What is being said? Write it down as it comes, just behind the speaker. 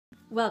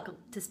Welcome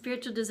to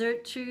Spiritual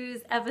Dessert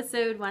Trews,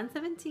 episode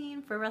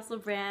 117 for Russell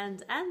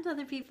Brand and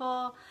other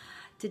people.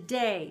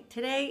 Today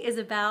is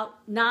about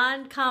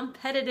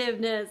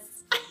non-competitiveness.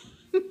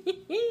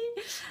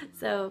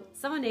 So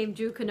someone named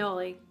Drew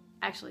Canoli,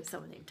 actually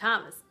someone named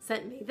Thomas,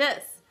 sent me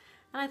this.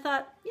 And I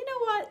thought, you know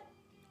what?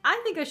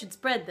 I think I should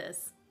spread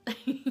this.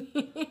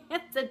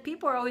 It said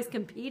people are always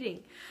competing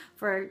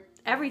for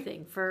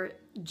everything, for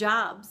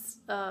jobs,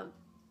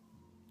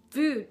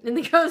 food in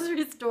the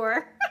grocery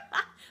store,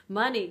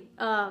 money,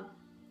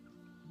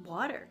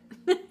 water,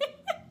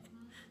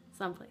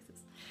 some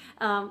places.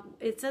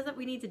 It says that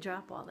we need to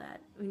drop all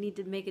that. We need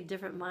to make a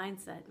different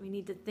mindset. We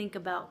need to think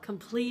about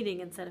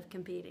completing instead of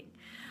competing.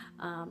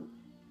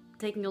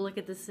 Taking a look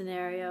at this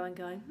scenario and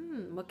going,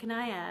 what can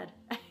I add?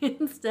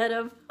 Instead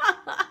of,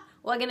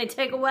 what can I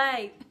take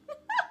away?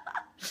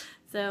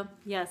 So,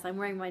 yes, I'm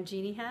wearing my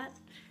genie hat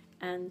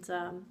and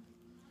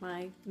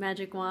my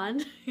magic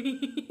wand,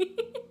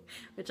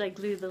 which I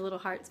glued the little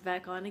hearts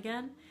back on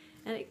again.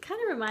 And it kind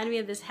of reminded me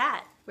of this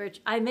hat,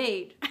 which I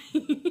made.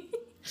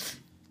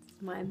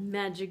 My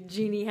Magic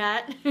Genie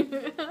hat.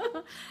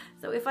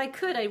 So if I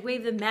could, I'd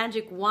wave the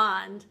magic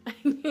wand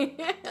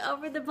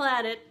over the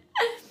planet,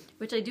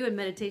 which I do in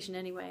meditation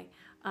anyway.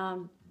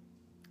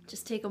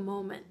 Just take a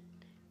moment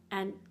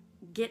and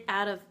get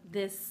out of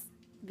this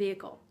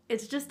vehicle.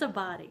 It's just a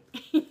body.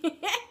 So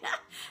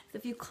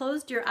if you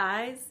closed your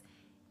eyes,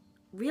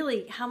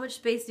 really, how much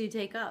space do you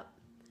take up?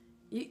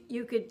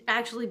 You could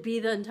actually be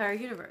the entire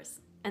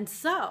universe. And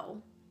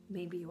so,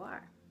 maybe you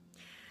are.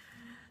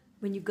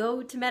 When you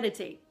go to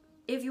meditate,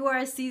 if you are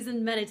a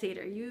seasoned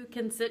meditator, you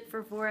can sit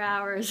for 4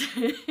 hours.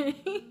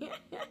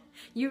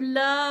 You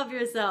love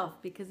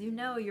yourself because you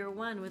know you're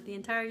one with the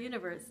entire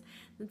universe.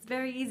 It's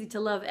very easy to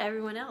love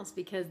everyone else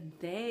because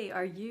they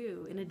are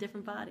you in a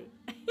different body.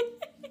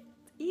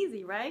 It's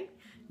easy, right?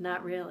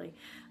 Not really.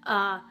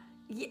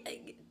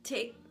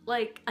 Take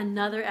like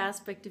another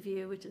aspect of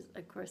you, which is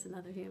of course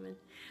another human,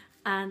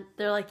 and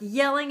they're like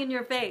yelling in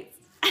your face.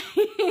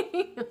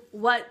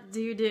 What do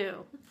you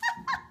do?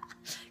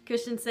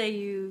 Christians say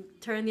you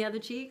turn the other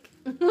cheek.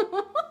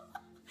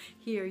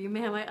 Here, you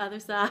may have my other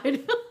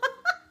side.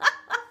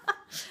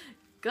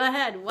 Go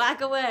ahead,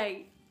 whack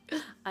away.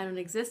 I don't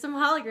exist, I'm a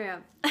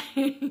hologram.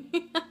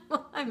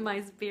 I'm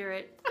my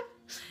spirit.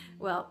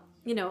 Well,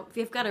 you know, if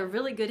you've got a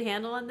really good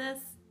handle on this,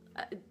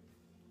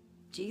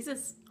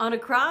 Jesus on a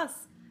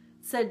cross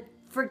said,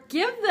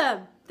 forgive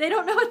them. They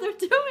don't know what they're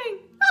doing.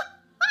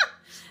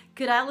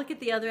 Could I look at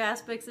the other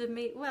aspects of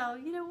me? Well,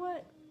 you know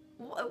what?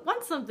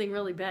 Once something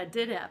really bad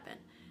did happen.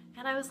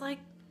 And I was like,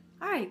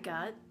 all right,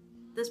 God,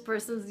 this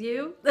person's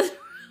you.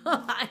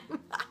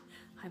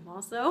 I'm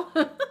also.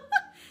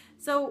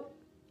 So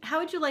how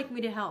would you like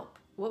me to help?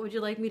 What would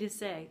you like me to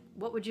say?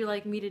 What would you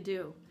like me to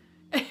do?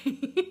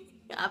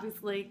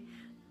 Obviously,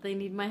 they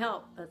need my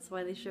help. That's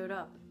why they showed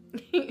up.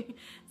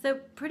 So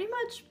pretty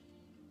much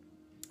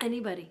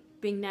anybody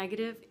being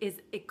negative is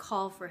a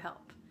call for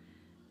help.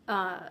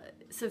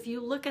 So if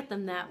you look at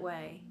them that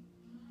way,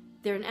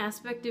 they're an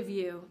aspect of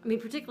you. I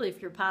mean, particularly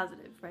if you're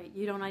positive, right?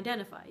 You don't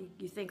identify.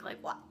 You think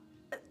like, what?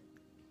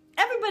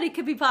 Everybody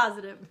could be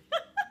positive.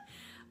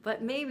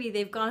 But maybe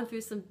they've gone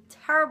through some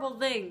terrible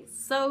things,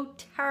 so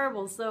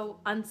terrible, so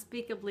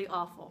unspeakably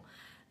awful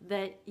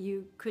that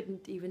you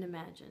couldn't even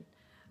imagine.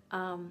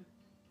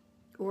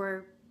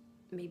 Or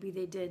maybe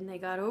they did and they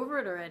got over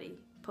it already.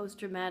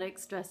 Post-traumatic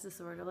stress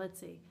disorder, let's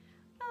see.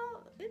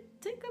 Well,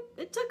 it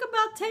took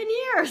about 10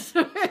 years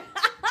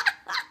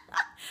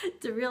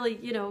to really,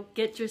 you know,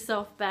 get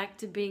yourself back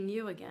to being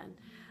you again.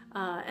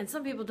 And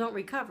some people don't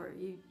recover.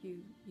 You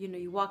know,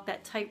 you walk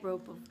that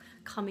tightrope of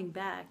coming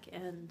back,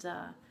 and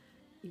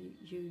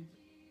you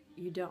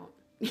don't.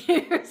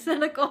 You're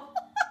cynical,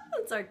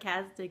 and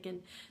sarcastic,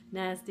 and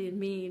nasty, and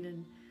mean,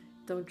 and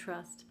don't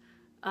trust.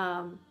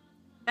 And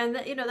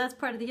that, you know, that's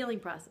part of the healing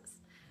process.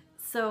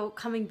 So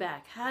coming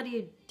back, how do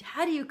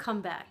you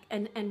come back,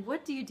 and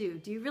what do?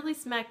 Do you really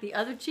smack the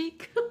other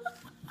cheek?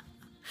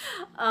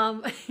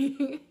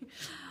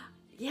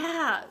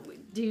 Yeah,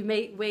 do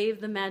you wave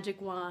the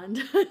magic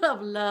wand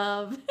of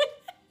love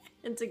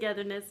and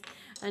togetherness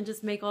and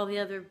just make all the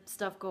other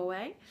stuff go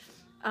away?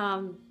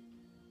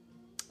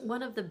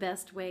 One of the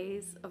best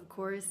ways, of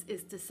course,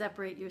 is to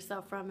separate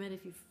yourself from it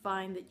if you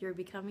find that you're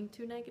becoming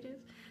too negative,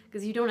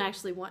 because you don't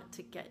actually want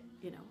to get,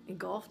 you know,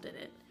 engulfed in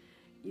it.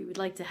 You would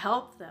like to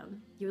help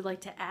them. You would like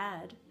to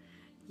add.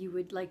 You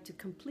would like to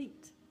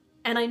complete.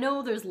 And I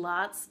know there's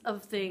lots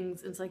of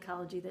things in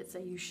psychology that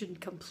say you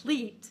shouldn't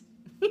complete.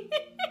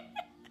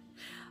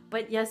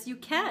 But yes, you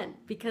can,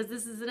 because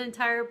this is an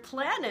entire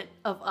planet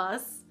of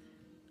us,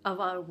 of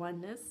our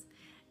oneness,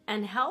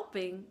 and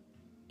helping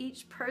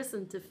each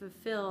person to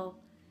fulfill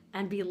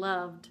and be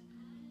loved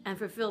and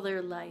fulfill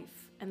their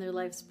life and their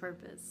life's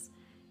purpose.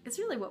 It's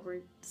really what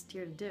we're just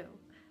here to do.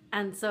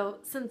 And so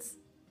since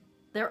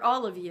they're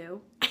all of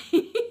you,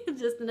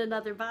 just in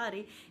another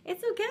body,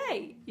 it's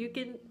okay. You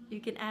can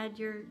add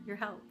your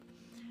help,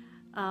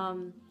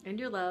 and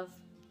your love,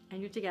 and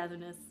your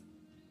togetherness,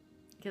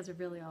 because we're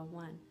really all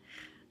one.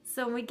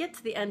 So when we get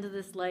to the end of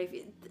this life,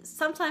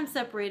 sometimes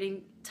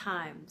separating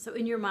time. So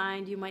in your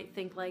mind, you might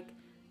think like,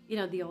 you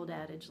know, the old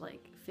adage,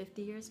 like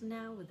 50 years from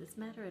now, would this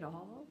matter at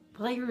all?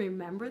 Will I even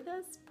remember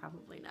this?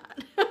 Probably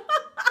not.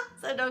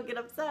 So don't get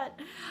upset.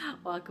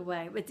 Walk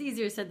away. It's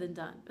easier said than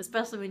done,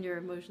 especially when your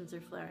emotions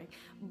are flaring.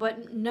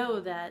 But know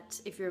that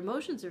if your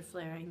emotions are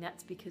flaring,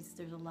 that's because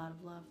there's a lot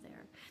of love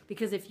there.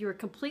 Because if you were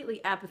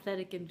completely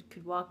apathetic and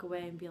could walk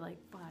away and be like,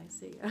 bye,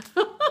 see ya,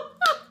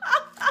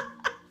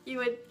 you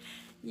would,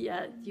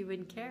 yeah, you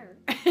wouldn't care.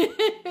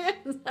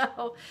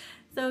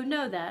 So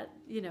know that,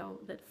 you know,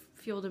 that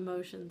fueled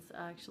emotions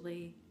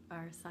actually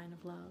are a sign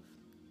of love.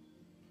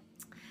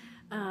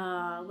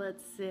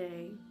 Let's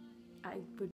see. I would